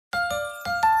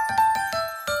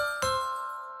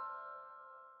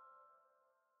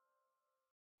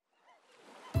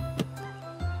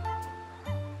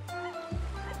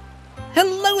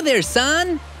Hello there,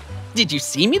 son. Did you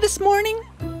see me this morning?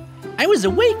 I was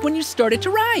awake when you started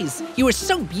to rise. You were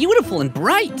so beautiful and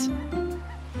bright.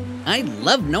 I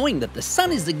love knowing that the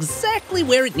sun is exactly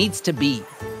where it needs to be.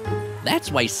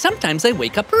 That's why sometimes I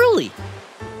wake up early,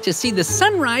 to see the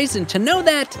sunrise and to know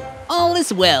that all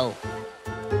is well.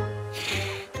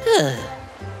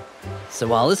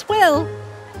 So all is well.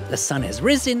 The sun has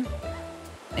risen,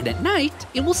 and at night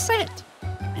it will set.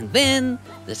 And then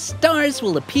the stars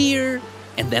will appear,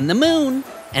 and then the moon,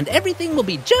 and everything will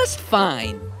be just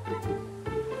fine.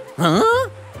 Huh?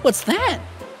 What's that?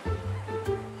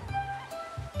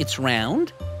 It's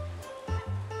round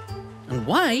and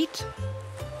white,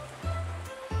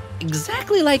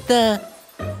 exactly like the...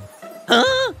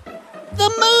 Huh? The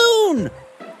moon!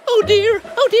 Oh dear,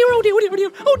 oh dear, oh dear, oh dear, oh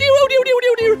dear, oh dear, oh dear, oh dear, oh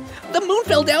dear, oh dear. The moon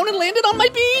fell down and landed on my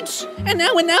beach. And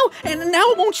now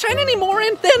it won't shine anymore.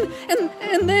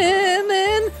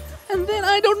 And then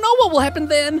I don't know what will happen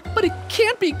then. But it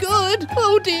can't be good.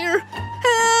 Oh dear.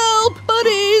 Help,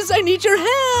 buddies, I need your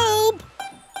help.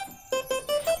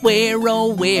 Where,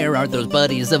 oh, where are those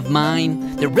buddies of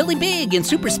mine? They're really big and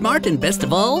super smart and best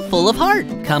of all, full of heart.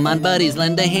 Come on, buddies,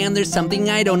 lend a hand. There's something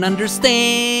I don't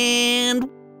understand.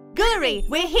 Guri,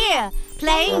 we're here,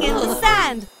 playing in the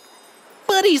sand.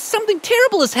 Buddies, something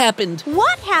terrible has happened.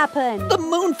 What happened? The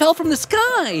moon fell from the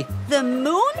sky. The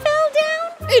moon fell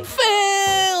down? It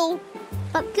fell.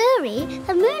 But Guri,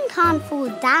 the moon can't fall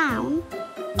down.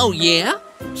 Oh yeah?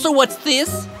 So what's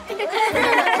this?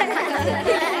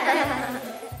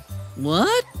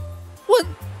 What?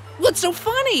 What's so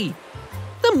funny?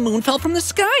 The moon fell from the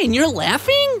sky and you're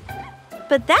laughing?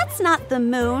 But that's not the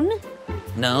moon.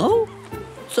 No?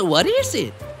 So what is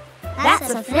it? That's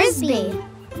a Frisbee.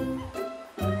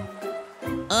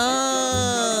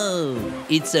 Oh,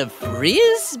 it's a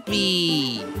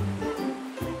Frisbee.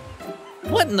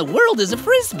 What in the world is a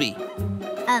Frisbee?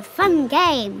 A fun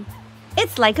game.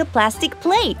 It's like a plastic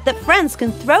plate that friends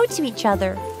can throw to each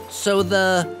other. So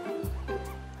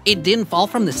it didn't fall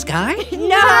from the sky?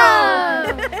 No!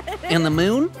 And the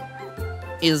moon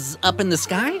is up in the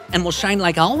sky and will shine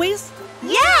like always?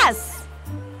 Yes!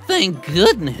 Thank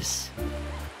goodness.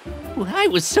 I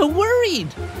was so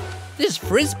worried. This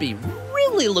Frisbee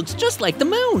really looks just like the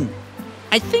moon.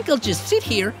 I think I'll just sit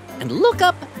here and look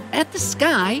up at the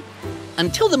sky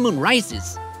until the moon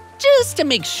rises, just to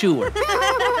make sure.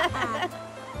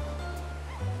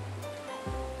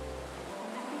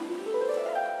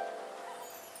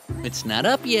 It's not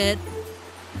up yet.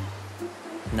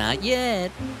 Not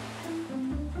yet.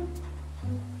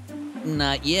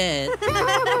 Not yet.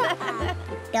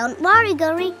 Don't worry,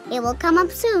 Guri. It will come up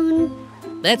soon.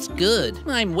 That's good.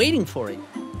 I'm waiting for it.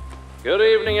 Good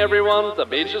evening, everyone. The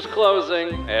beach is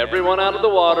closing. Everyone out of the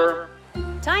water.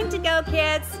 Time to go,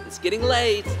 kids. It's getting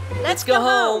late. Let's go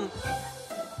home.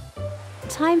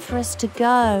 Time for us to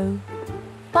go.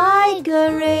 Bye,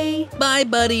 Guri. Bye,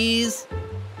 buddies.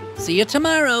 See you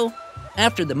tomorrow,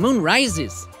 after the moon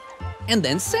rises, and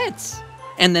then sets.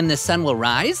 And then the sun will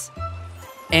rise,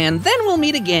 and then we'll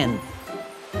meet again.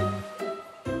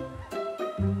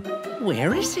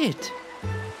 Where is it?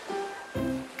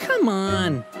 Come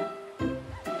on.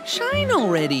 Shine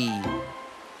already.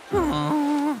 Aww.